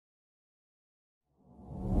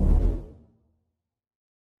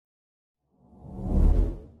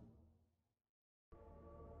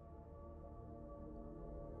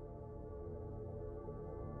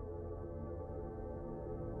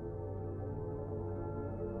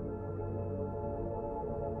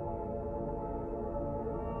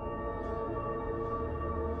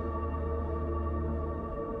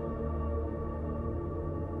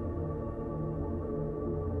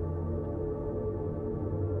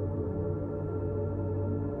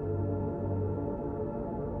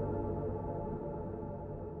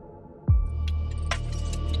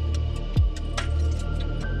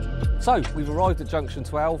So we've arrived at Junction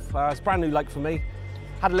 12. It's a brand new lake for me.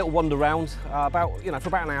 Had a little wander round for about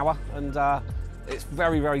an hour, and it's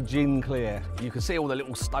very, very gin clear. You can see all the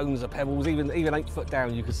little stones and pebbles, even 8 foot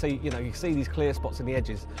down. You can see, you can see these clear spots in the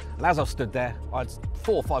edges. And as I stood there, I had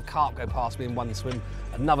 4 or 5 carp go past me in one swim.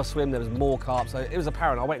 Another swim, there was more carp. So it was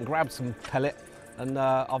apparent. I went and grabbed some pellet, and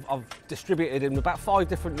I've distributed in about 5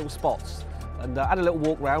 different little spots. And had a little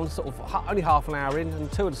walk round, sort of only half an hour in,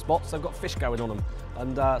 and 2 of the spots they've got fish going on them.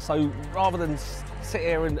 And so rather than sit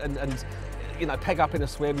here and peg up in a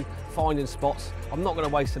swim, finding spots, I'm not going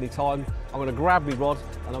to waste any time. I'm going to grab my rod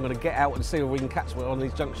and I'm going to get out and see if we can catch one on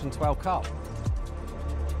these Junction 12 carp.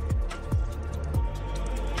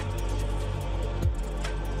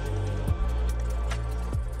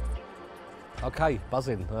 Okay,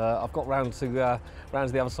 buzzing. I've got round to the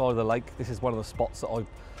other side of the lake. This is one of the spots that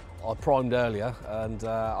I primed earlier, and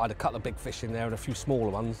I had a couple of big fish in there and a few smaller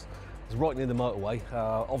ones. It's right near the motorway.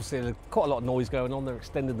 Obviously there's quite a lot of noise going on. They're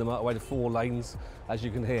extending the motorway to 4 lanes, as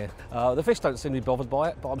you can hear. The fish don't seem to be bothered by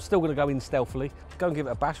it, but I'm still going to go in stealthily, go and give it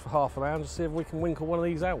a bash for half an hour and see if we can winkle one of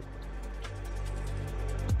these out.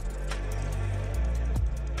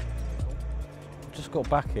 I've just got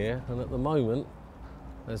back here, and at the moment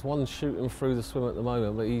there's one shooting through the swim at the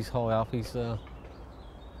moment, but he's high up. He's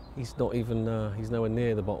not even he's nowhere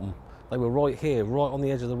near the bottom. They were right here, right on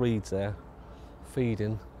the edge of the reeds there,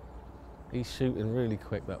 feeding. He's shooting really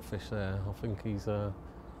quick, that fish there. I think he's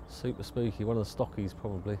super spooky, one of the stockies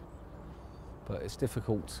probably. But it's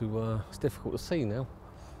difficult to see now.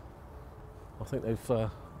 I think they've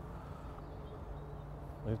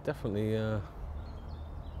definitely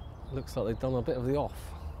looks like they've done a bit of the off.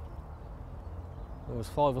 There was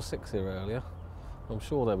 5 or 6 here earlier. I'm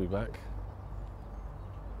sure they'll be back.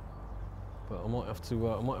 But I might have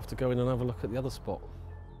to go in and have a look at the other spot.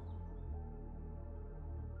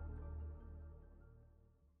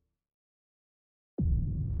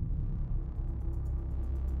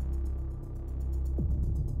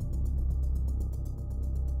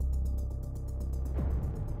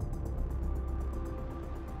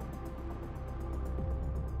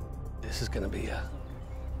 This is going to be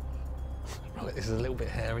right. This is a little bit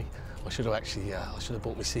hairy. I should have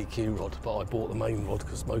bought my CQ rod, but I bought the main rod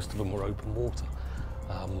because most of them were open water.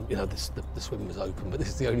 The swim was open, but this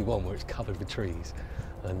is the only one where it's covered with trees.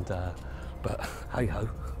 And but hey ho,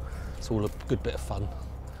 it's all a good bit of fun.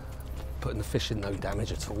 Putting the fish in no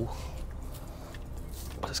damage at all.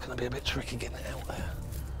 But it's going to be a bit tricky getting it out there.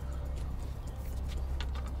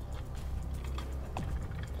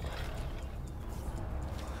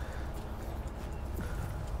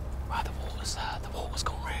 The water's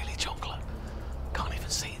gone really chocolate. Can't even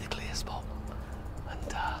see the clear spot.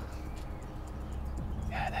 And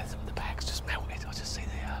yeah, the bag's just melted. I just see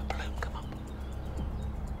the balloon come up.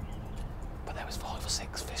 But there was 5 or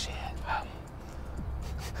 6 fish here.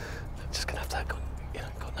 Just gonna have to,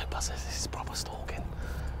 got no buzzers. This is proper stalking.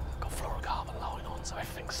 Got fluorocarbon line on, so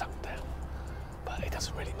everything's sunk down. But it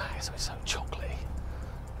doesn't really matter, so it's so chocolatey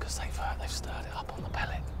because they've stirred it up on the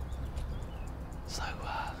pellet. So.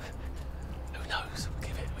 Who knows?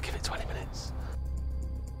 We'll give it 20 minutes.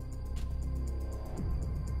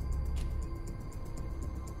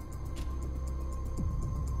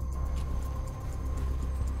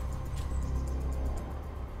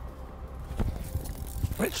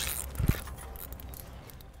 Rich.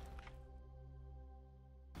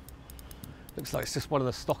 Looks like it's just one of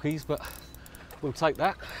the stockies, but we'll take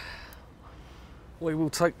that. We will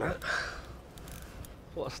take that.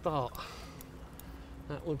 What a start.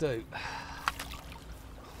 That will do.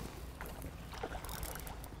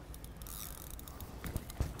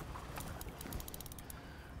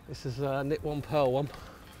 This is Knit One Pearl One.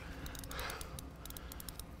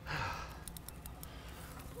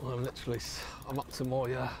 I'm up to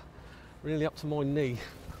my, really up to my knee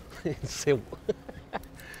in silt.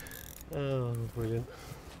 Oh, brilliant.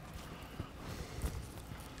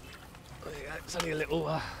 There you go, it's only a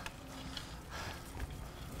little,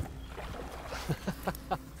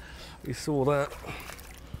 you saw that.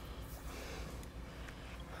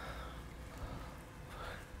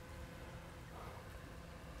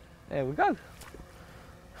 There we go.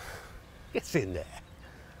 It's in there.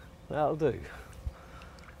 That'll do.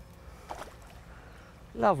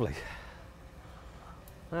 Lovely.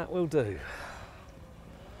 That will do.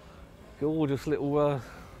 Gorgeous little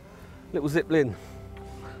zipline.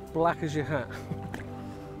 Black as your hat.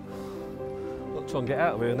 I'll try and get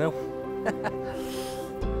out of here now.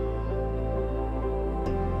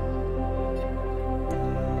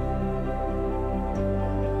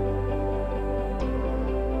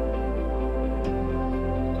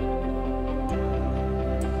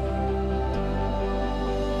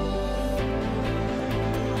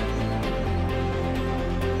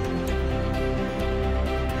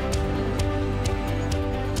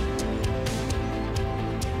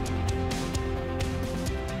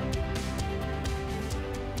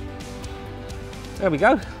 There we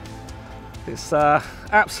go. It's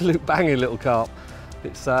absolute banging little carp.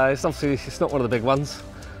 It's obviously it's not one of the big ones,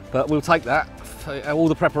 but we'll take that for all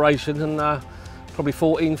the preparation and probably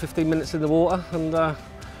 14-15 minutes in the water and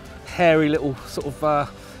hairy little sort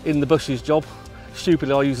of in the bushes job.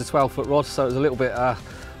 Stupidly, I used a 12-foot rod, so it was a little bit of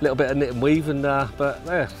knit and weave, and but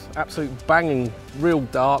yeah, absolute banging, real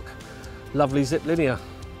dark, lovely zip linear,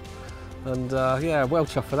 and yeah, well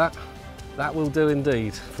chuffed for that. That will do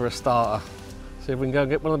indeed for a starter. See if we can go and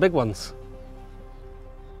get one of the big ones.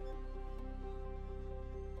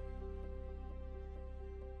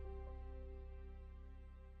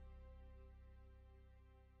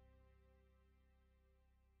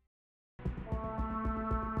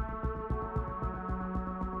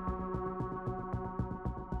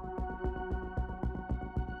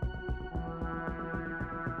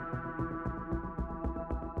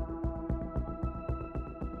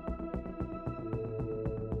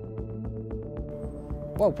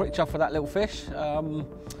 Well, pretty chuffed for that little fish.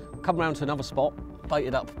 Come round to another spot,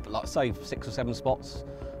 baited up, like I say, 6 or 7 spots,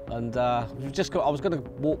 and we've just got. I was going to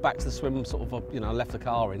walk back to the swim, sort of, you know, left the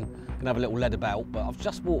car in and have a little lead about, but I've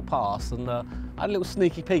just walked past and I had a little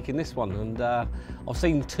sneaky peek in this one, and I've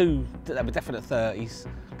seen 2 that were definite 30s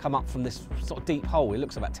come up from this sort of deep hole. It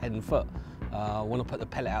looks about 10 foot. When I put the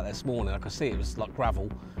pellet out this morning, I could see it was like gravel,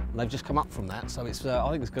 and they've just come up from that. So it's, I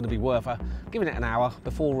think it's going to be worth giving it an hour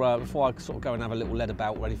before I sort of go and have a little lead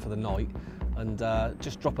about ready for the night, and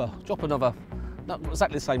just drop another, not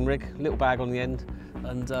exactly the same rig, little bag on the end,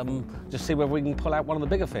 and just see whether we can pull out one of the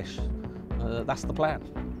bigger fish. That's the plan.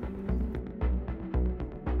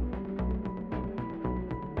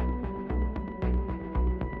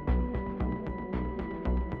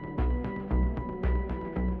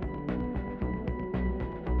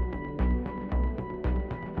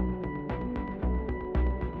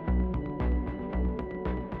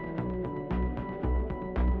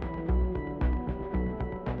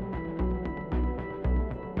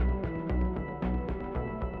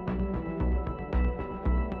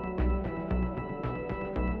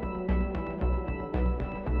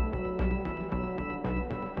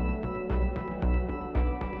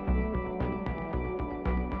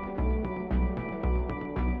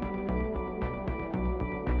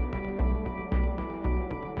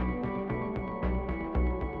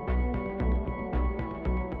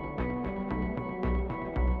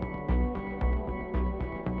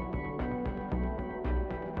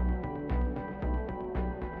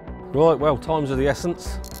 Right, well, time's of the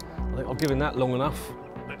essence. I think I've given that long enough.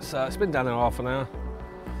 It's been down there half an hour.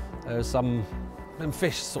 There's some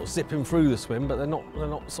fish sort of zipping through the swim, but they're not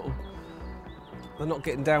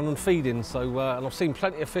getting down and feeding. So, and I've seen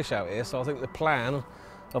plenty of fish out here. So I think the plan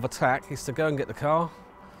of attack is to go and get the car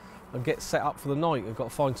and get set up for the night. We've got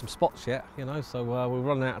to find some spots yet, you know. So we're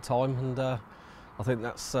running out of time, and I think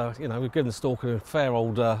that's you know, we've given the Stalking a fair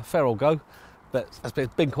old go. But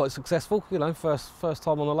it's been quite successful, you know, first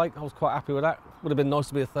time on the lake. I was quite happy with that. Would have been nice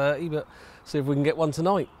to be a 30, but see if we can get one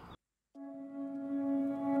tonight.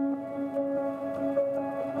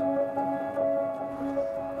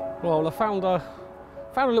 Well, I found a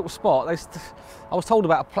little spot. I was told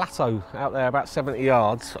about a plateau out there about 70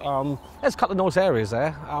 yards. There's a couple of nice areas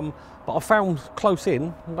there, but I found close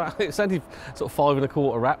in, but it's only sort of 5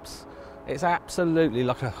 1/4 wraps. It's absolutely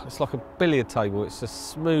like a billiard table. It's as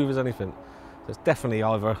smooth as anything. It's definitely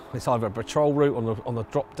either a patrol route on the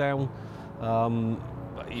drop down.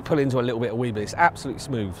 You pull into a little bit of weed, but it's absolutely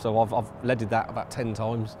smooth. So I've leaded that about 10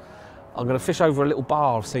 times. I'm going to fish over a little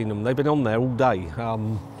bar. I've seen them. They've been on there all day.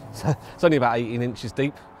 It's only about 18 inches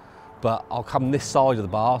deep, but I'll come this side of the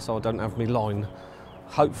bar so I don't have me line.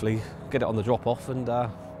 Hopefully get it on the drop off, and I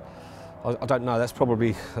don't know. That's going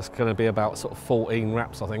to be about sort of 14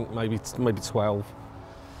 wraps, I think, maybe 12.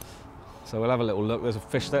 So we'll have a little look. There's a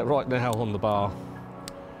fish there right now on the bar.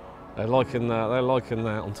 They're liking that. They're liking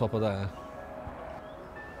that on top of there.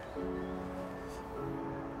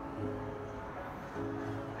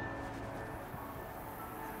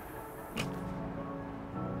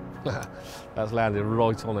 That's landed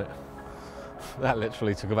right on it. That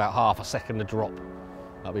literally took about half a second to drop.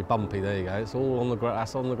 That'll be bumpy. There you go. It's all on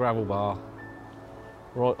that's on the gravel bar.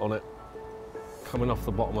 Right on it. Coming off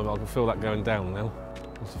the bottom of it. I can feel that going down now.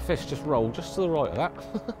 The fish just rolled just to the right of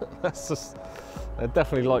that. That's just, they're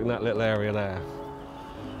definitely liking that little area there.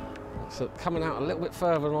 So coming out a little bit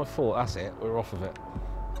further than I thought. That's it, we're off of it.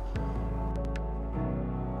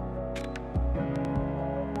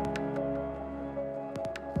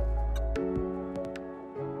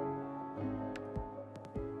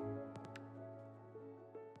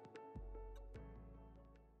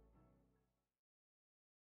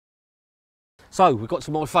 So we've got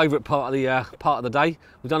to my favourite part of the day.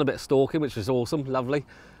 We've done a bit of stalking, which was awesome, lovely.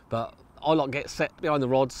 But I like to get set behind the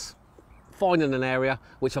rods, finding an area,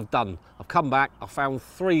 which I've done. I've come back, I found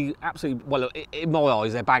 3 absolutely, well, in my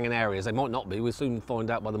eyes, they're banging areas. They might not be, we'll soon find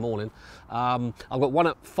out by the morning. I've got one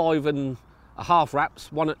at 5.5 wraps,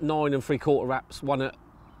 one at 9 3/4 wraps, one at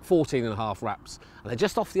 14.5 wraps, and they're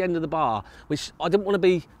just off the end of the bar, which I didn't want to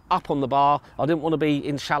be up on the bar. I didn't want to be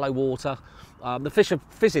in shallow water. The fish are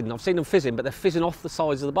fizzing. I've seen them fizzing, but they're fizzing off the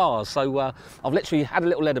sides of the bars. So I've literally had a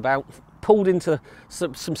little lead about, pulled into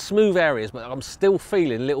some smooth areas, but I'm still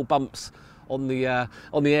feeling little bumps on the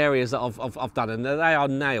areas that I've done, and they are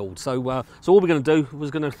nailed. So all we're going to do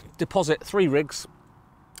was going to deposit 3 rigs,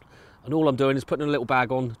 and all I'm doing is putting a little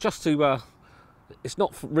bag on just to. It's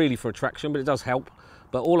not really for attraction, but it does help.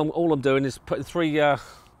 But all I'm doing is putting 3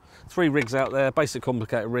 rigs out there, basic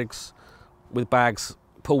complicated rigs with bags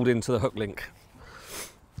pulled into the hook link.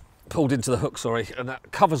 Pulled into the hook, sorry, and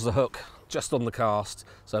that covers the hook just on the cast.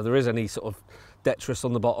 So if there is any sort of detritus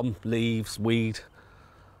on the bottom, leaves, weed,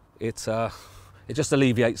 it just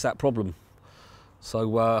alleviates that problem.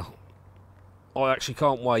 So I actually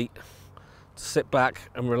can't wait to sit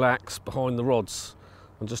back and relax behind the rods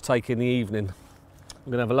and just take in the evening.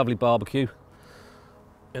 I'm going to have a lovely barbecue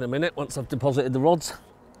in a minute once I've deposited the rods.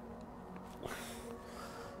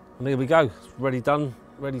 And here we go, it's ready done,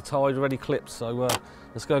 ready tied, ready clipped. So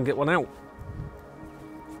let's go and get one out.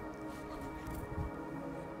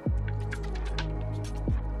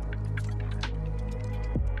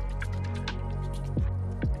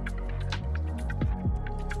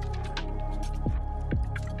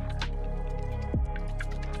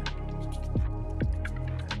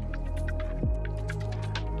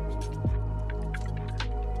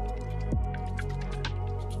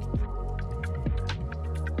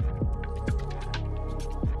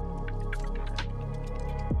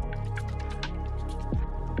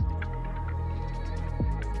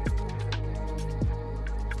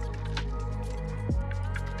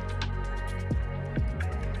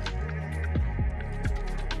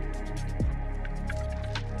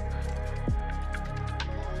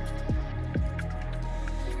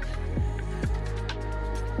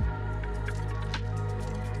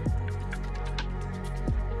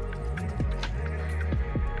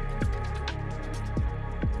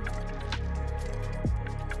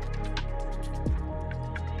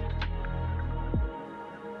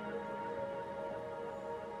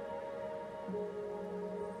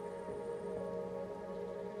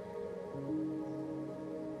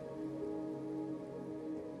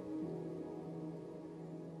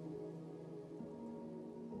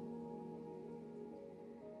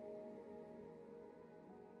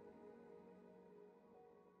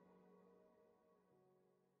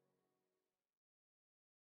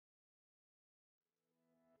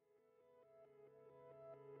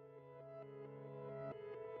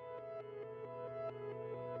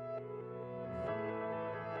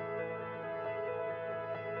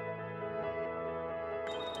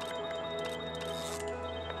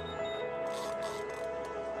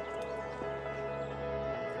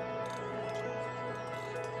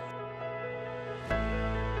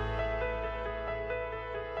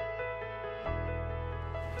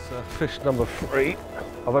 Fish number 3.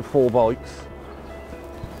 I've had 4 bites.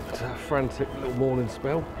 It's a frantic little morning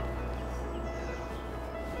spell.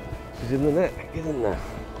 She's in the net, get in there.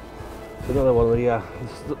 It's another one of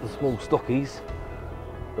the small stockies,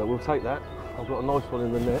 but we'll take that. I've got a nice one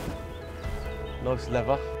in the net, nice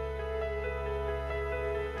lever.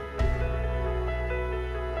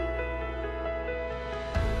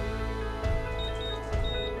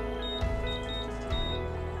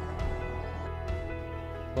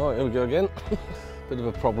 Right, here we go again. Bit of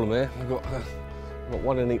a problem here. I've got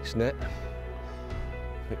one in each net.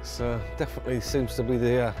 It's definitely seems to be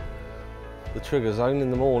the trigger zone in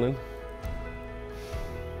the morning.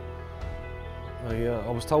 I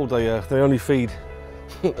was told they only feed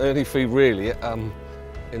they only feed really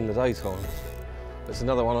in the daytime. It's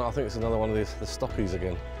another one. I think it's another one of the stockies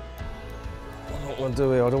again. What I'm going to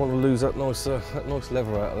do here, I don't want to lose that nice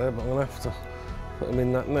lever out of there, but I'm going to have to put them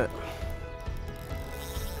in that net.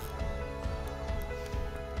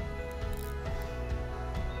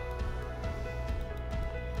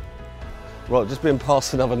 Right, just been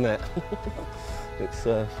past another net. Let's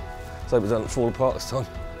hope it doesn't fall apart this time.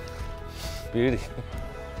 Beauty.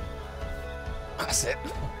 That's it.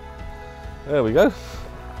 There we go.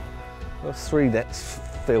 That's 3 nets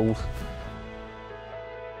filled.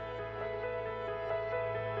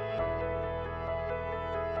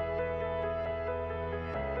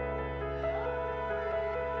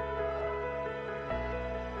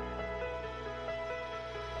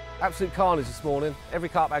 Absolute carnage this morning, every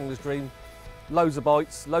carp angler's dream. Loads of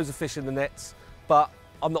bites, loads of fish in the nets, but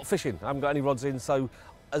I'm not fishing. I haven't got any rods in, so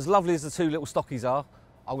as lovely as the two little stockies are,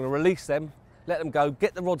 I'm going to release them, let them go,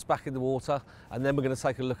 get the rods back in the water, and then we're going to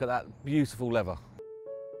take a look at that beautiful lever.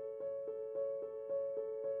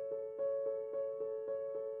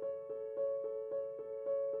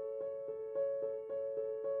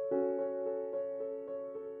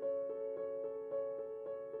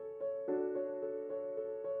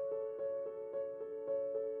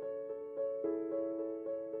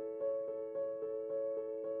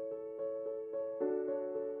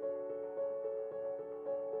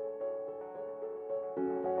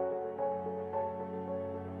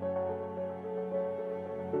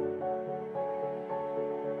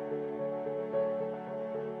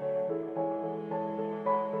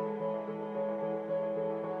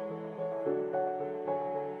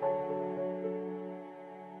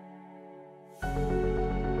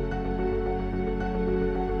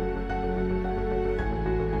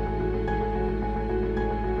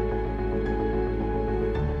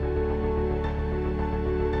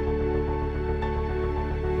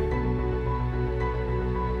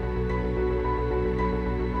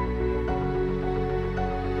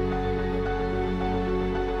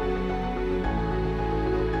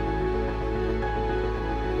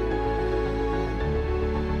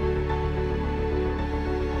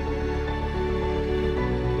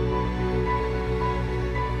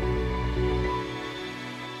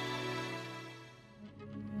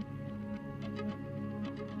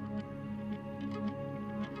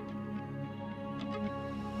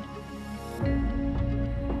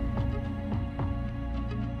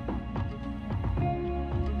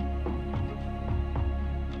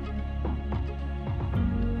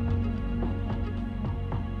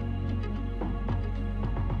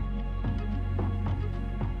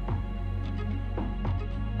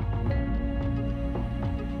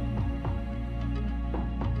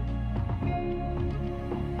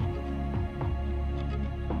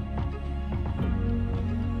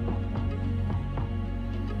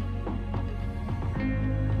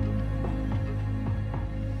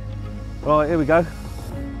 Right, here we go.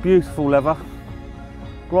 Beautiful lever.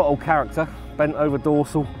 Right old character, bent over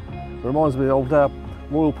dorsal. Reminds me of the old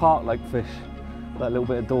Royal Park Lake fish. That little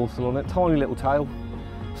bit of dorsal on it, tiny little tail.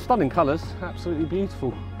 Stunning colours, absolutely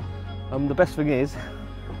beautiful. The best thing is,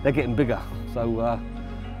 they're getting bigger. So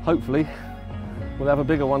hopefully we'll have a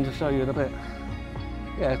bigger one to show you in a bit.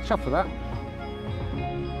 Yeah, chuffed for that.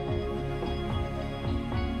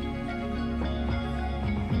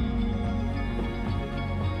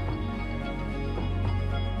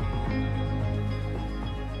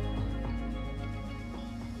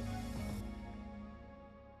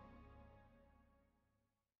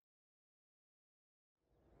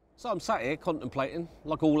 So I'm sat here contemplating,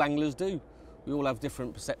 like all anglers do. We all have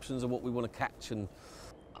different perceptions of what we want to catch, and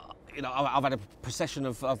you know, I've had a procession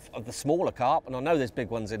of the smaller carp, and I know there's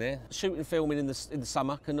big ones in here. Shooting, filming in the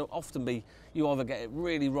summer can often be, you either get it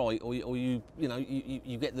really right, or you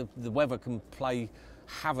get the weather can play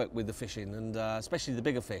havoc with the fishing, and especially the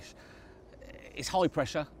bigger fish. It's high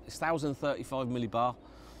pressure. It's 1,035 millibar.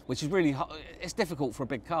 Which is really, it's difficult for a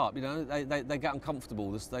big carp, you know, they get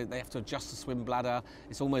uncomfortable, they have to adjust the swim bladder.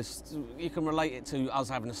 It's almost, you can relate it to us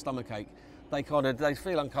having a stomachache. They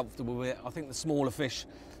feel uncomfortable with it. I think the smaller fish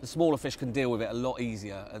can deal with it a lot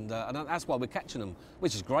easier, and that's why we're catching them,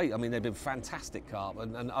 which is great. I mean, they've been fantastic carp,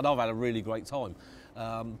 and I've had a really great time.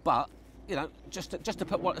 But, you know, just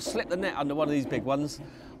to slip the net under one of these big ones,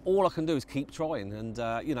 all I can do is keep trying, and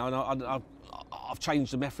you know, and I've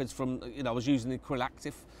changed the methods from, you know, I was using the Krill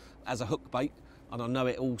Active as a hook bait, and I know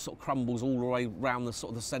it all sort of crumbles all the way around the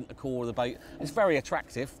sort of the centre core of the bait. It's very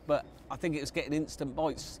attractive, but I think it's getting instant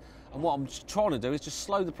bites. And what I'm trying to do is just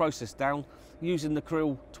slow the process down, using the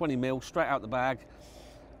krill 20mm straight out the bag,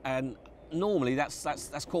 and normally that's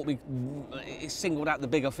caught me, it's singled out the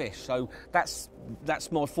bigger fish. So that's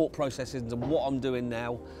my thought process into what I'm doing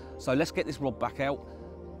now. So let's get this rod back out.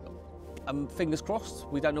 Fingers crossed.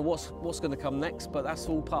 We don't know what's going to come next, but that's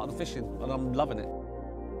all part of the fishing, and I'm loving it.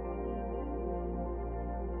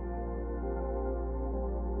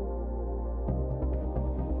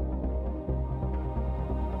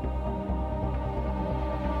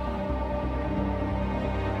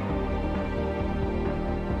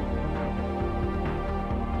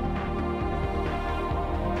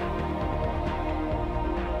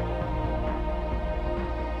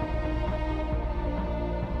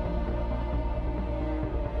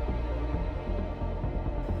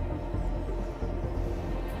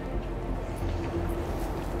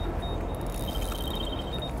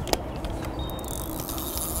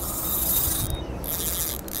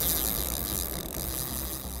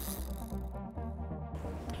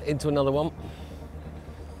 into another one.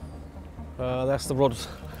 That's the rod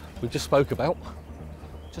we just spoke about.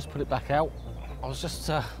 Just put it back out. I was just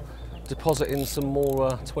depositing some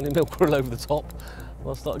more 20mm krill over the top.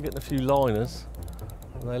 I started getting a few liners,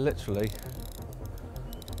 and they literally,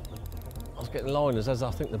 I was getting liners as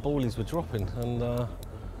I think the boilies were dropping, and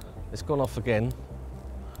it's gone off again.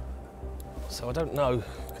 So I don't know, you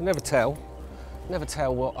can never tell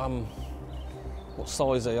what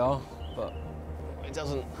size they are, but it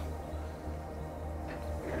doesn't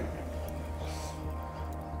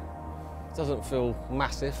feel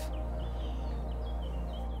massive.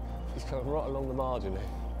 He's going right along the margin here.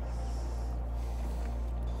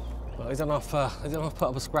 But he's enough put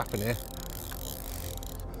up a scrap in here.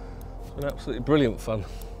 It's been absolutely brilliant fun.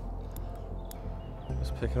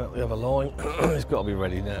 Just picking up the other line. He's got to be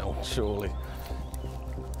ready now, surely.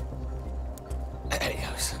 There he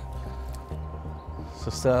goes.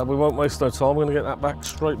 Just, we won't waste no time. We're going to get that back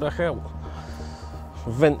straight back out.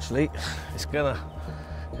 Eventually, it's gonna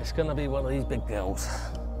be one of these big girls.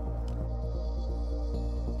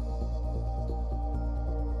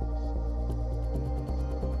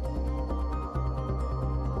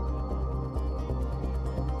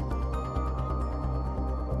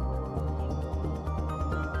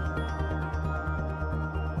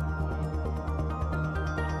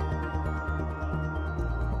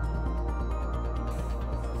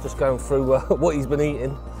 Just going through what he's been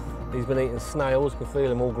eating. He's been eating snails, you can feel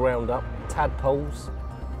them all ground up, tadpoles,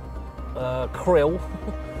 krill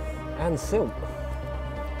and silt.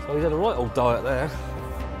 So he's had a right old diet there.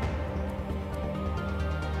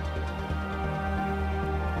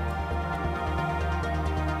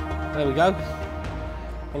 There we go.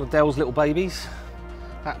 One of Dell's little babies.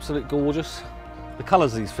 Absolute gorgeous. The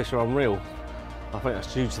colours of these fish are unreal. I think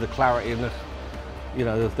that's due to the clarity and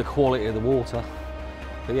the quality of the water.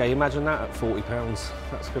 But yeah, you imagine that at 40 pounds.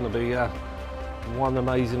 That's going to be one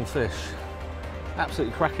amazing fish.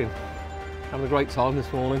 Absolutely cracking. Having a great time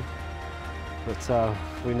this morning. But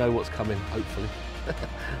we know what's coming, hopefully.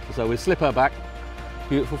 So we slip her back.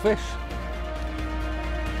 Beautiful fish.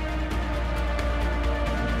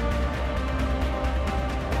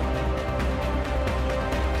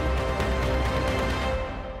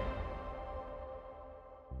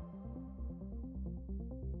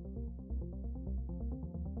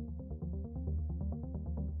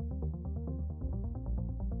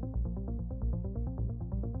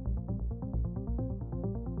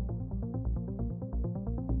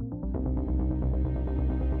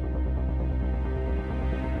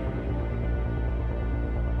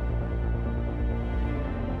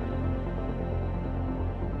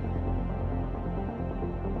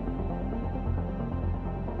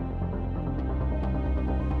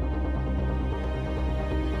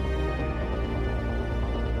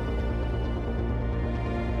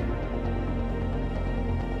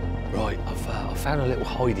 Right, I've found a little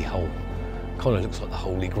hidey hole. Kind of looks like the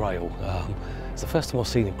Holy Grail. It's the first time I've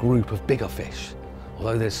seen a group of bigger fish.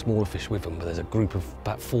 Although there's smaller fish with them, but there's a group of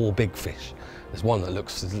about 4 big fish. There's one that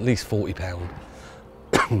looks at least 40 pound.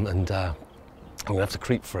 And I'm gonna have to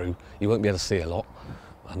creep through. You won't be able to see a lot.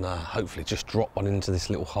 And hopefully just drop one into this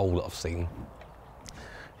little hole that I've seen.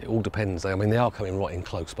 It all depends. I mean, they are coming right in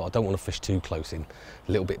close, but I don't want to fish too close in.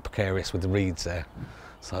 A little bit precarious with the reeds there.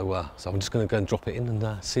 So I'm just going to go and drop it in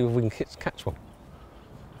and see if we can catch one.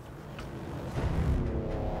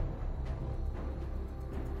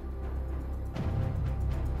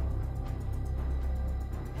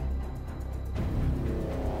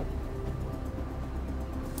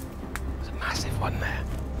 There's a massive one there.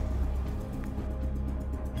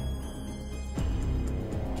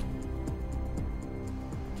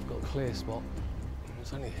 Got a clear spot.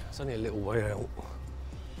 It's only a little way out.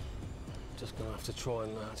 Just going to have to try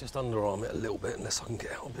and just underarm it a little bit unless I can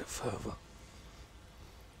get out a bit further.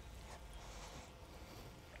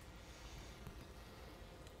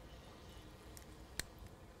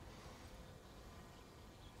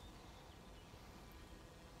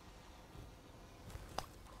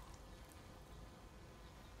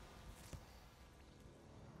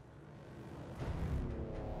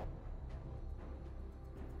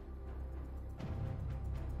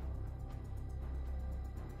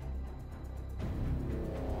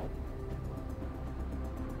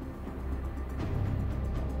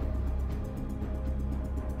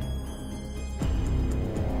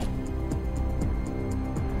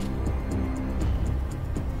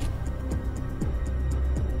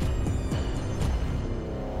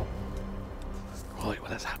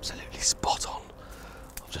 That's absolutely spot on.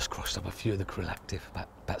 I've just crushed up a few of the krill active,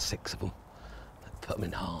 about 6 of them. I've put them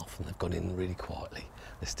in half and they've gone in really quietly.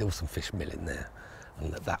 There's still some fish milling there,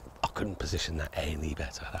 and that I couldn't position that any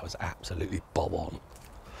better. That was absolutely bob on.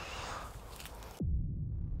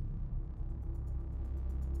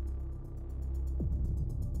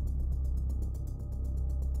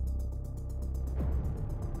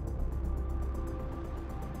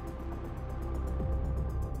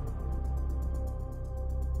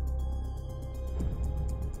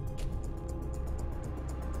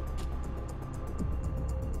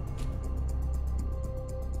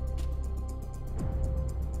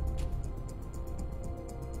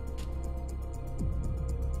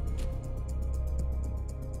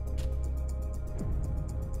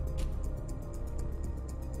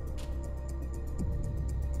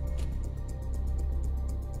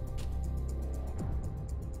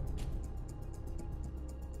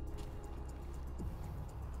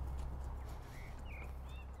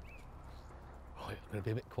 I'm going to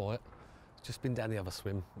be a bit quiet. Just been down the other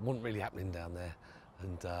swim. Wasn't really happening down there,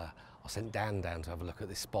 and I sent Dan down to have a look at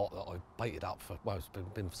this spot that I baited up for. Well, it's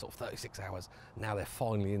been sort of 36 hours. Now they're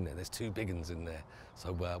finally in there. There's 2 big uns in there,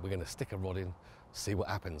 so we're going to stick a rod in, see what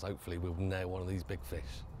happens. Hopefully, we'll nail one of these big fish.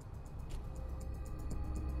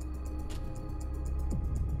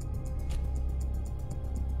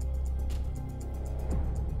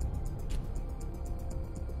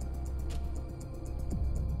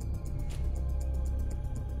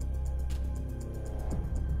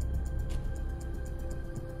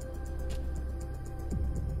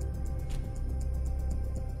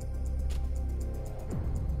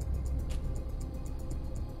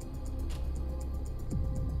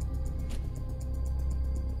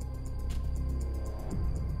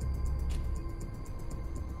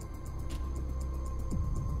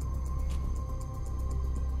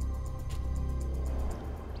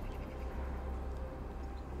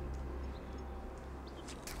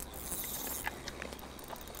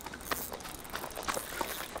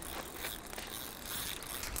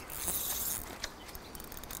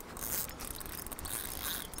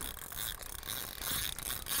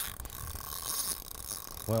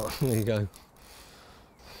 Well, there you go.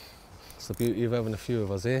 It's the beauty of having a few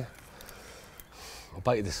of us here. I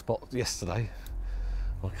baited this spot yesterday.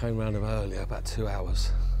 I came round him earlier, about 2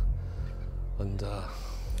 hours, and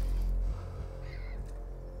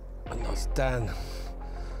that's Dan,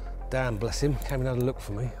 bless him, came and had a look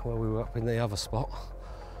for me while we were up in the other spot,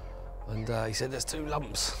 and he said there's 2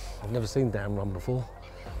 lumps. I've never seen Dan run before.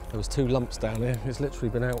 There was 2 lumps down here. It's literally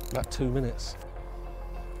been out about 2 minutes.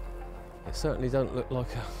 It certainly don't look like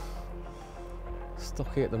a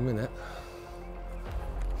stocky at the minute.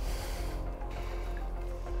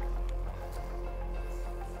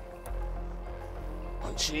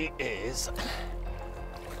 And she is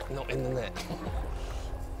not in the net.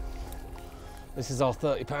 This is our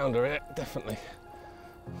 30-pounder here, definitely.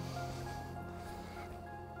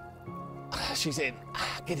 She's in.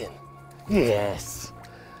 Get in. Yes.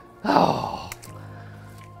 Oh,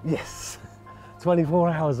 yes. 24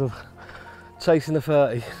 hours of chasing a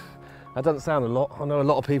 30. That doesn't sound a lot. I know a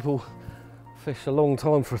lot of people fish a long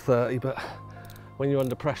time for a 30, but when you're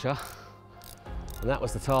under pressure, and that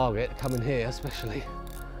was the target, coming here especially,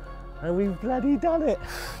 and we've bloody done it.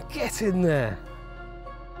 Get in there.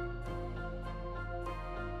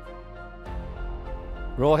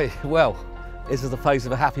 Right, well, this is the face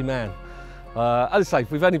of a happy man. As I say,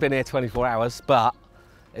 we've only been here 24 hours, but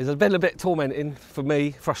it's been a bit tormenting for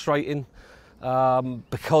me, frustrating,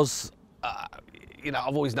 because you know,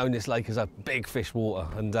 I've always known this lake as a big fish water,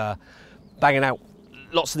 and banging out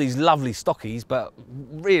lots of these lovely stockies, but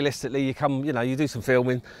realistically, you come, you know, you do some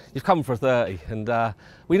filming, you've come for a 30, and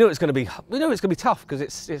we knew it's going to be tough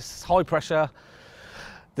because it's high pressure.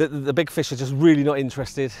 The big fish are just really not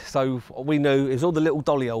interested, so we knew it was all the little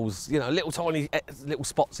dolly holes, you know, little tiny little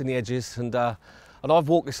spots in the edges, and I've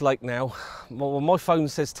walked this lake now. My phone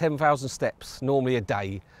says 10,000 steps normally a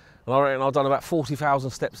day, and I reckon I've done about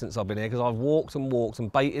 40,000 steps since I've been here, because I've walked and walked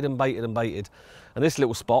and baited and baited and baited, and this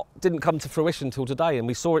little spot didn't come to fruition until today, and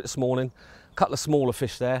we saw it this morning, a couple of smaller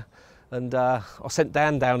fish there, and I sent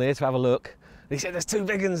Dan down here to have a look, and he said there's 2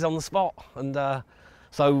 big ones on the spot, and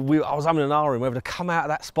so I was umming and ahhing whether to come out of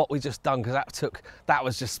that spot we just done, because that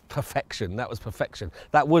was just perfection. That was perfection.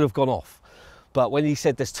 That would have gone off. But when he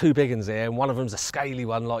said there's 2 big ones here, and one of them's a scaly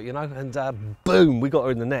one, like, you know, and boom, we got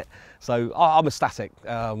her in the net. So I'm ecstatic.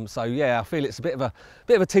 So yeah, I feel it's a bit of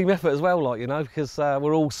a team effort as well, like, you know, because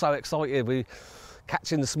we're all so excited.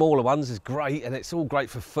 Catching the smaller ones is great, and it's all great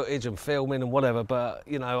for footage and filming and whatever, but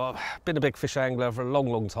you know, I've been a big fish angler for a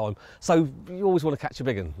long time, so you always want to catch a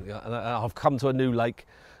big one. And I've come to a new lake,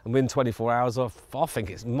 and within 24 hours, I think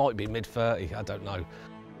it might be mid-30, I don't know.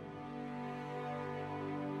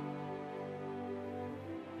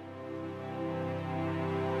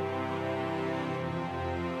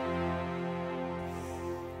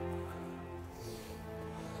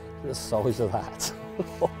 the size of that.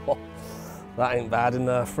 That ain't bad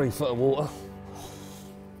in 3 foot of water.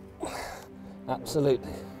 Absolutely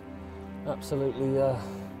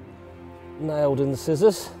nailed in the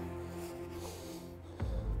scissors.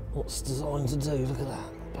 What's it designed to do? Look at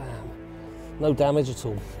that, bam. No damage at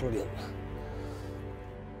all, brilliant.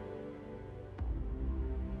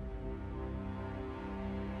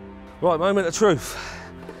 Right, moment of truth.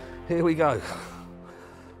 Here we go.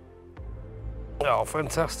 Oh,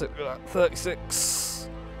 fantastic, look at that, 36.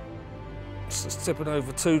 It's tipping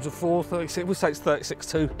over 2 to 4, 36, we say it's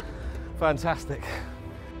 36.2. Fantastic.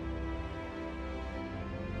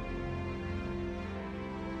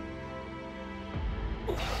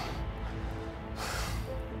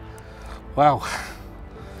 Wow,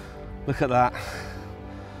 look at that.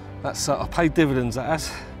 That's I paid dividends, that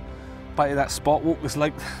has. Baited that spot, walked this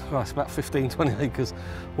lake, well, it's about 15-20 acres,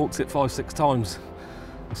 walked it 5-6 times.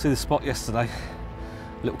 I see the spot yesterday,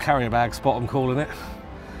 little carrier bag spot I'm calling it,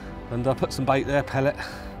 and I put some bait there, pellet.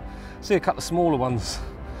 See a couple of smaller ones,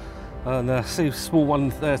 and see a small one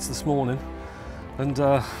there this morning. And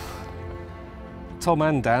Tom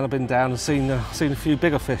and Dan have been down and seen a few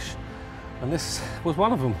bigger fish, and this was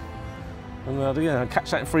one of them. And yeah, catch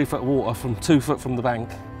that in 3 foot of water from 2 foot from the bank.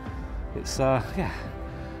 It's yeah,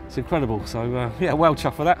 it's incredible. So yeah, well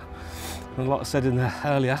chuffed for that. And like I said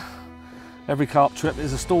earlier, every carp trip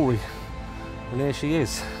is a story, and here she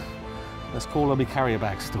is. Let's call her my carrier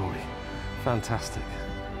bag story. Fantastic.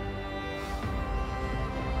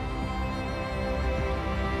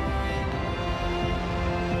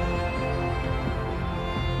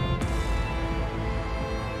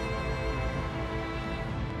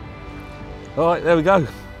 All right, there we go.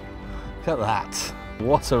 Look at that.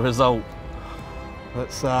 What a result.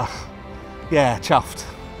 That's, yeah, chuffed.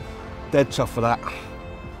 Dead chuffed for that.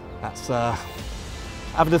 That's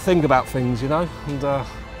having to think about things, you know, and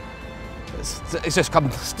it's just come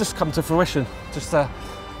to fruition. Just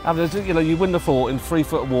having to, you know, you wouldn't have thought in 3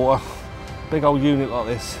 foot of water, big old unit like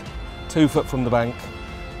this, 2 foot from the bank,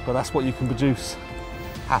 but that's what you can produce.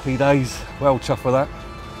 Happy days. Well chuffed for that.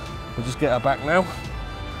 We'll just get her back now.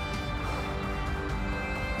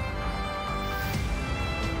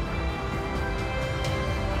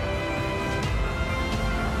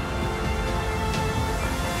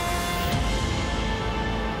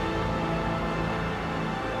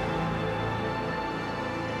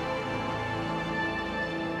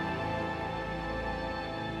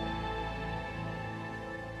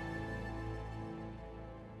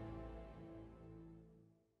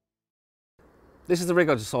 This is the rig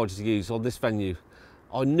I decided to use on this venue.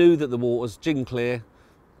 I knew that the water's gin clear.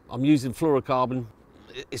 I'm using fluorocarbon.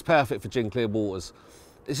 It's perfect for gin clear waters.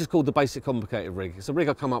 This is called the Basic Complicated rig. It's a rig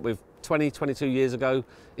I come up with 22 years ago.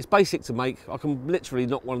 It's basic to make. I can literally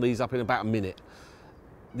knock one of these up in about a minute.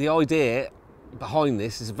 The idea behind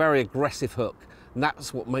this is a very aggressive hook, and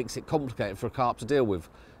that's what makes it complicated for a carp to deal with.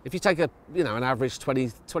 If you take an average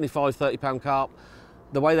 20, 25, 30 pound carp,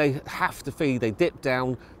 the way they have to feed, they dip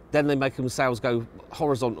down, then they make themselves go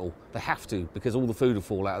horizontal. They have to, because all the food will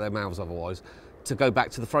fall out of their mouths otherwise, to go back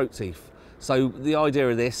to the throat teeth. So the idea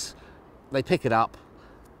of this, they pick it up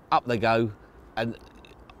they go, and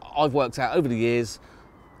I've worked out over the years,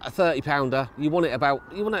 a 30 pounder, you want it about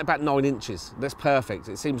 9 inches. That's perfect.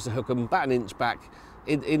 It seems to hook them about an inch back.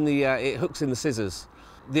 It hooks in the scissors.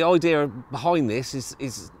 The idea behind this is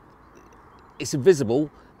it's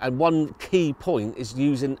invisible, and one key point is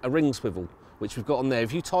using a ring swivel, which we've got on there.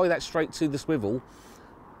 If you tie that straight to the swivel,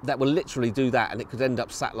 that will literally do that, and it could end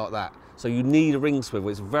up sat like that. So you need a ring swivel,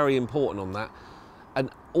 it's very important on that. And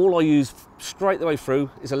all I use straight the way through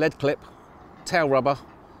is a lead clip, tail rubber,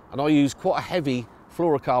 and I use quite a heavy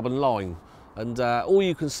fluorocarbon line. And all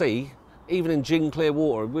you can see, even in gin clear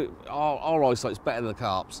water, our eyesight's better than the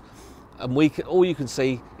carp's. And all you can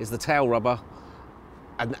see is the tail rubber,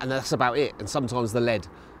 and that's about it, and sometimes the lead.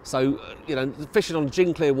 So, you know, fishing on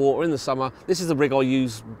gin clear water in the summer, this is the rig I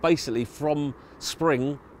use basically from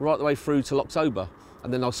spring right the way through till October.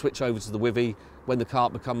 And then I'll switch over to the wivvy when the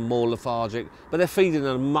carp become more lethargic, but they're feeding in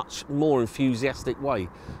a much more enthusiastic way.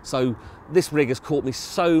 So this rig has caught me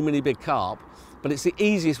so many big carp, but it's the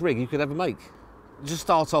easiest rig you could ever make. Just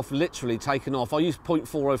start off literally taking off. I use 0.40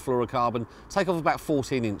 fluorocarbon, take off about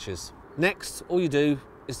 14 inches. Next, all you do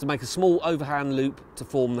is to make a small overhand loop to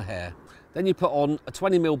form the hair. Then you put on a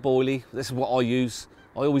 20mm boilie. This is what I use.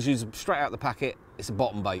 I always use them straight out the packet. It's a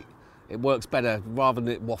bottom bait. It works better rather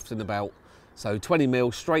than it wafting about. So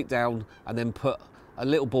 20mm straight down, and then put a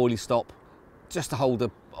little boilie stop just to hold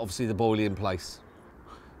obviously the boilie in place.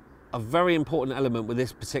 A very important element with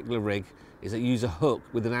this particular rig is that you use a hook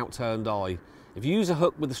with an outturned eye. If you use a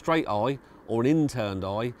hook with a straight eye, or an in-turned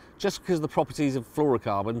eye, just because of the properties of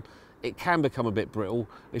fluorocarbon, it can become a bit brittle.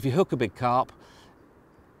 If you hook a big carp,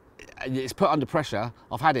 it's put under pressure.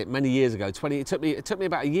 I've had it many years ago. It took me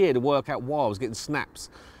about a year to work out why I was getting snaps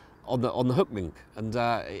on the hook link. And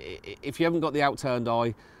if you haven't got the outturned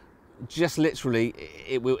eye, just literally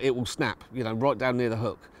it will snap, you know, right down near the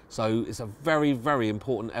hook. So it's a very, very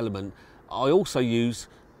important element. I also use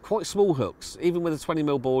quite small hooks. Even with a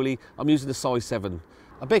 20mm boilie, I'm using a size 7.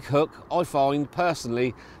 A big hook, I find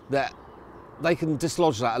personally that they can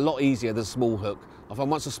dislodge that a lot easier than a small hook. I find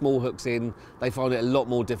once a small hook's in, they find it a lot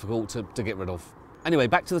more difficult to get rid of. Anyway,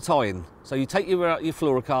 back to the tie-in. So you take your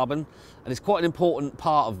fluorocarbon, and it's quite an important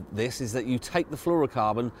part of this is that you take the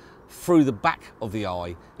fluorocarbon through the back of the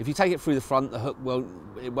eye. If you take it through the front, the hook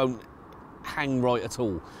won't hang right at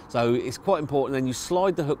all. So it's quite important. Then you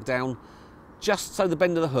slide the hook down just so the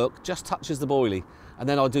bend of the hook just touches the boilie. And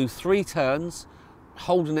then I do 3 turns,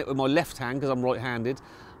 holding it with my left hand because I'm right-handed.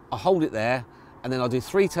 I hold it there, and then I do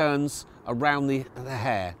 3 turns around the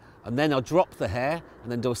hair. And then I drop the hair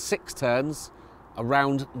and then do 6 turns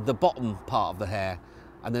around the bottom part of the hair.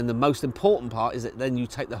 And then the most important part is that then you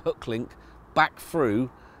take the hook link back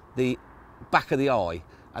through the back of the eye,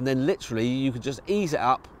 and then literally you could just ease it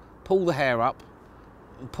up, pull the hair up,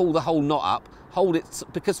 pull the whole knot up, hold it,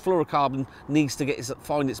 because fluorocarbon needs to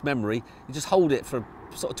find its memory, you just hold it for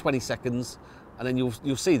sort of 20 seconds, and then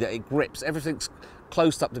you'll see that it grips, everything's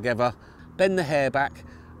closed up together. Bend the hair back,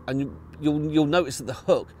 and you'll notice that the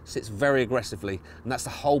hook sits very aggressively, and that's the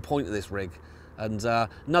whole point of this rig. And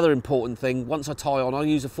another important thing, once I tie on, I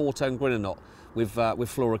use a 4-turn grinner knot with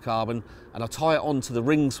fluorocarbon, and I tie it onto the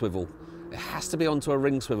ring swivel. It has to be onto a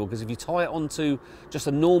ring swivel, because if you tie it onto just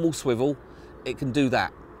a normal swivel, it can do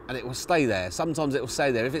that, and it will stay there. Sometimes it will stay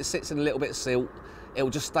there. If it sits in a little bit of silt, it will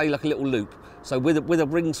just stay like a little loop. So with a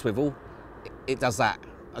ring swivel, it does that,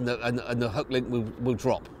 and the hook link will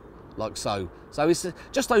drop, like so. So it's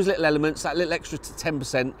just those little elements, that little extra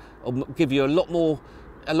 10% will give you a lot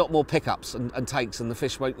more pickups and takes, and the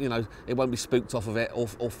fish won't, you know, it won't be spooked off of it or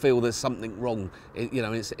feel there's something wrong, you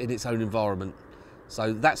know, in its own environment.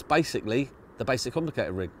 So that's basically the basic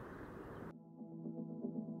complicated rig.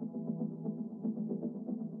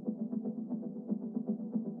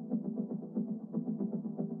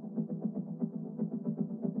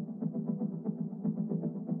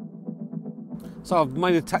 So I've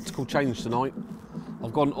made a tactical change tonight.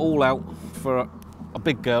 I've gone all out for a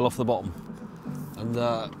big girl off the bottom. And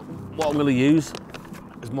what I'm going to use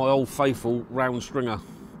is my old faithful round stringer.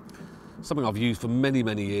 Something I've used for many,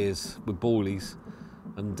 many years with boilies.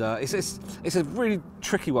 And it's a really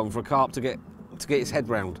tricky one for a carp to get its head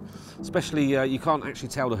round. Especially you can't actually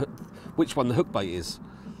tell which one the hook bait is.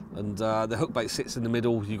 And the hook bait sits in the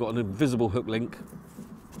middle. You've got an invisible hook link.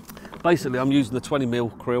 Basically, I'm using the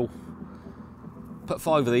 20mm krill. Put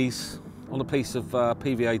 5 of these on a piece of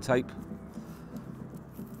PVA tape.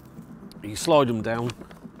 You slide them down.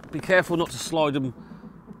 Be careful not to slide them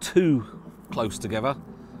too close together,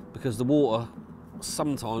 because the water,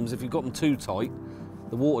 sometimes if you've got them too tight,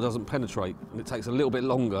 the water doesn't penetrate, and it takes a little bit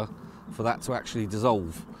longer for that to actually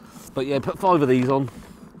dissolve. But yeah, put 5 of these on,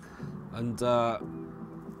 and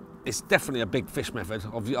it's definitely a big fish method.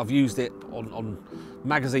 I've used it on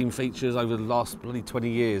magazine features over the last bloody 20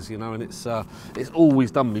 years, you know, and it's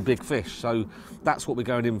always done me big fish. So that's what we're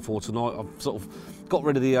going in for tonight. I've sort of got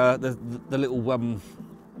rid of the little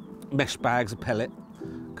mesh bags of pellet,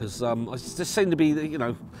 because I just seem to be, you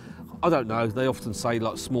know, I don't know, they often say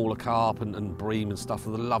like smaller carp and bream and stuff,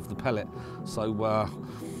 and they love the pellet. So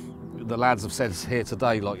the lads have said here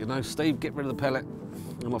today, like, you know, Steve, get rid of the pellet.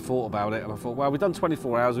 And I thought about it, and I thought, well, we've done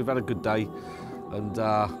 24 hours, we've had a good day, and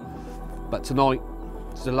but tonight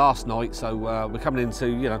is the last night, so we're coming into,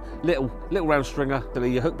 you know, little round stringer.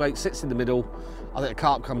 Your hook bait sits in the middle. I think a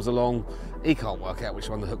carp comes along, he can't work out which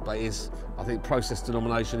one the hook bait is. I think process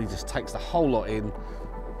denomination, he just takes the whole lot in,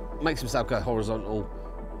 makes himself go horizontal,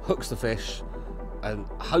 hooks the fish, and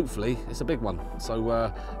hopefully it's a big one. So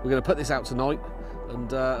we're going to put this out tonight,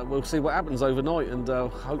 and we'll see what happens overnight, and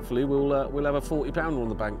hopefully we'll have a 40-pounder on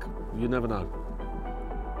the bank. You never know.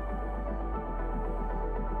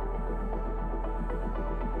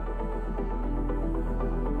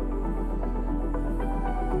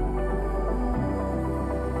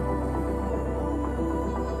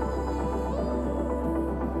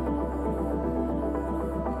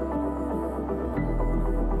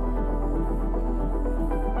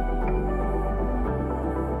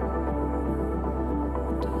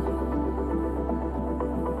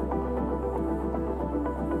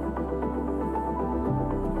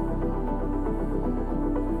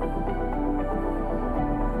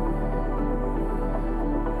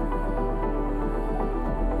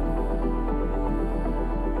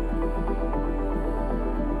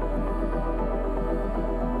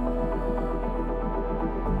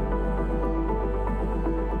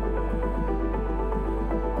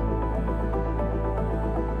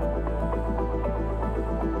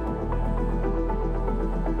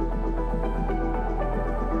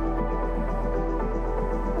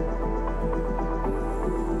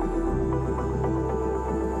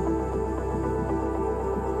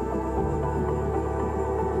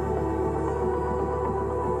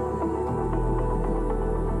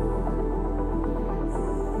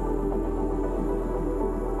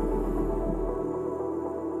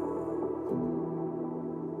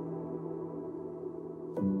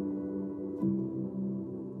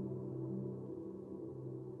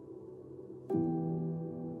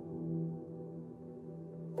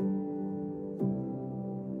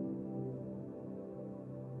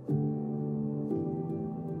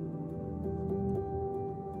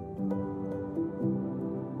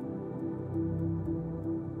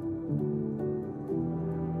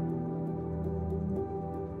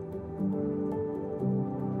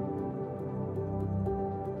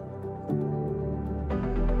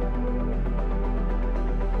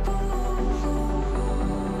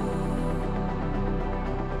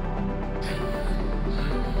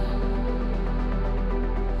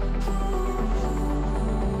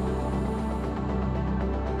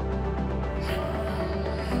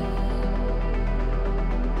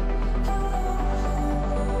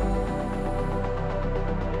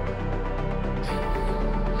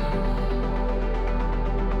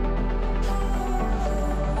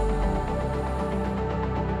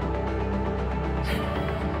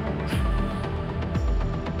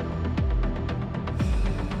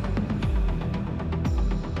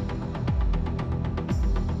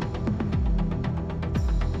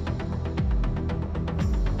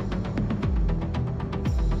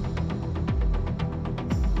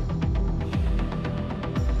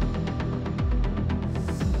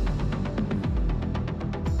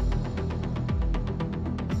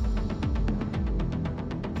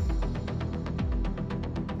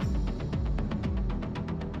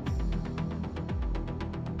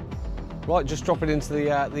 Right, just dropping into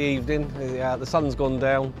the evening. The sun's gone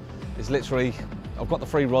down. It's literally, I've got the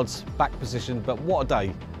 3 rods back positioned, but what a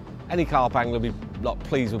day. Any carp angler will be like,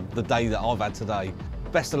 pleased with the day that I've had today.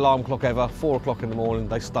 Best alarm clock ever, 4 o'clock in the morning.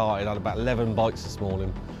 They started, I had about 11 bites this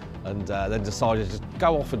morning, and then decided to just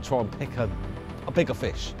go off and try and pick a bigger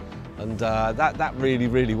fish. And that really,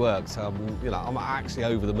 really worked. You know, I'm actually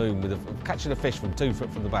over the moon with catching a fish from 2 foot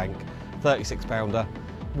from the bank, 36 pounder.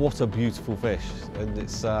 What a beautiful fish. And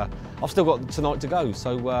it's, I've still got tonight to go.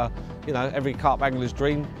 So, you know, every carp angler's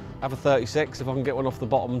dream, have a 36. If I can get one off the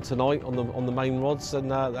bottom tonight on the main rods, and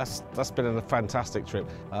that's been a fantastic trip.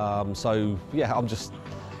 So yeah, I'm just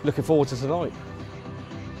looking forward to tonight.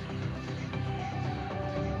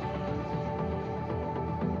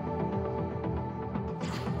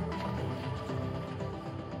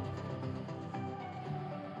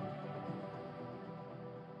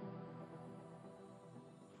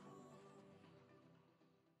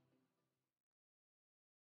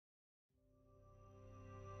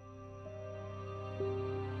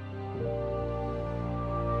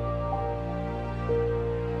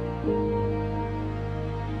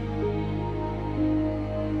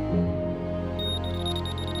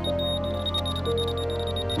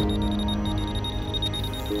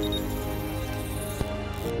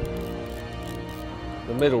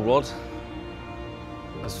 The middle rod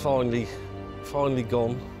has finally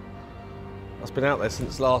gone. That's been out there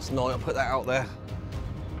since last night. I put that out there,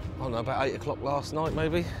 I don't know, about 8 o'clock last night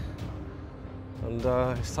maybe. And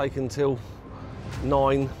it's taken till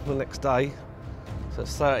 9 the next day. So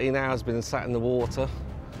it's 13 hours been sat in the water,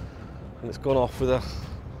 and it's gone off with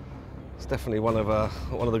it's definitely one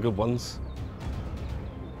of the good ones.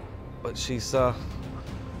 But she's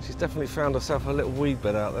definitely found herself a little weed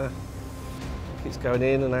bed out there. Keeps going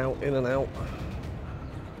in and out, in and out.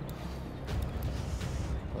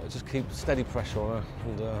 But just keep steady pressure on her,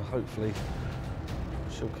 and hopefully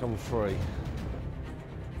she'll come free.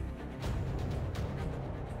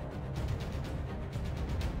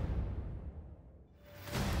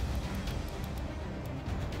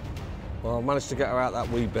 Well, I managed to get her out that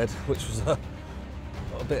weed bed, which was a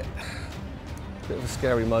bit of a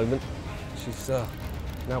scary moment. She's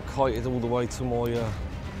now kited all the way to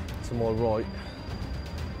my right.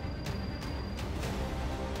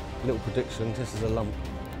 Little prediction, this is a lump.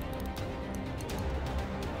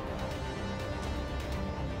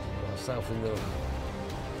 Myself in the,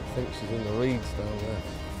 I think she's in the reeds down there.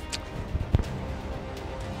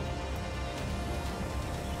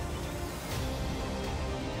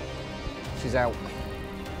 She's out.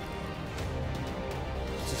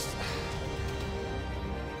 Just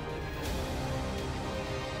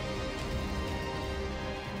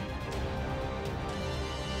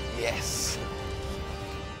yes,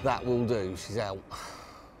 that will do. She's out.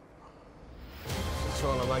 She's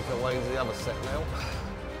trying to make her way into the other set now.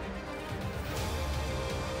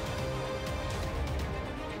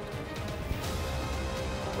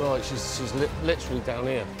 Right, she's literally down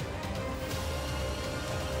here.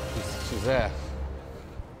 She's there.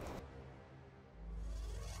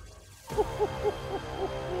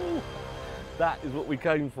 That is what we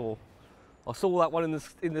came for. I saw that one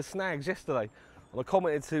in the snags yesterday, and I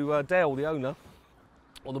commented to Dale, the owner,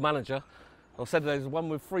 or the manager. I said there's one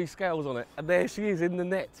with 3 scales on it, and there she is in the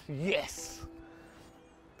net. Yes,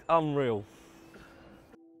 unreal.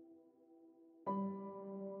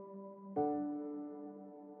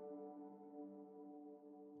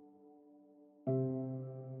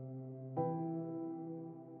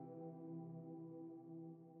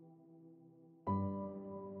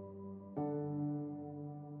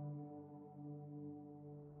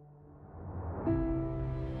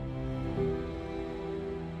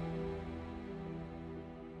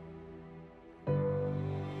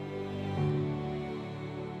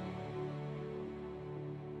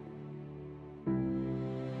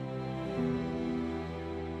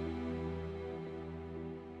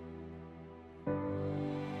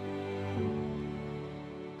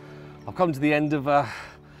 I've come to the end of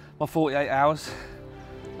my 48 hours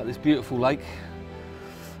at this beautiful lake,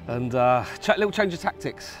 and little change of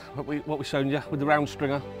tactics. What we shown you with the round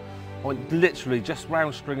stringer. I went literally just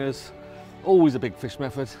round stringers, always a big fish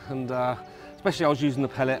method, and especially I was using the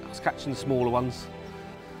pellet. I was catching the smaller ones,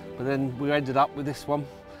 but then we ended up with this one,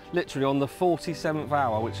 literally on the 47th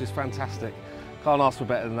hour, which is fantastic. Can't ask for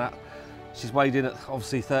better than that. She's weighed in at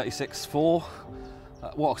obviously 36.4.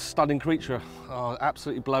 What a stunning creature. Oh,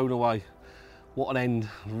 absolutely blown away. What an end.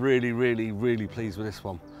 Really, really, really pleased with this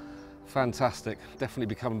one. Fantastic. Definitely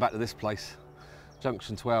be coming back to this place.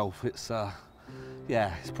 Junction 12. It's,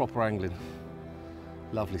 yeah, it's proper angling.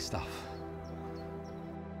 Lovely stuff.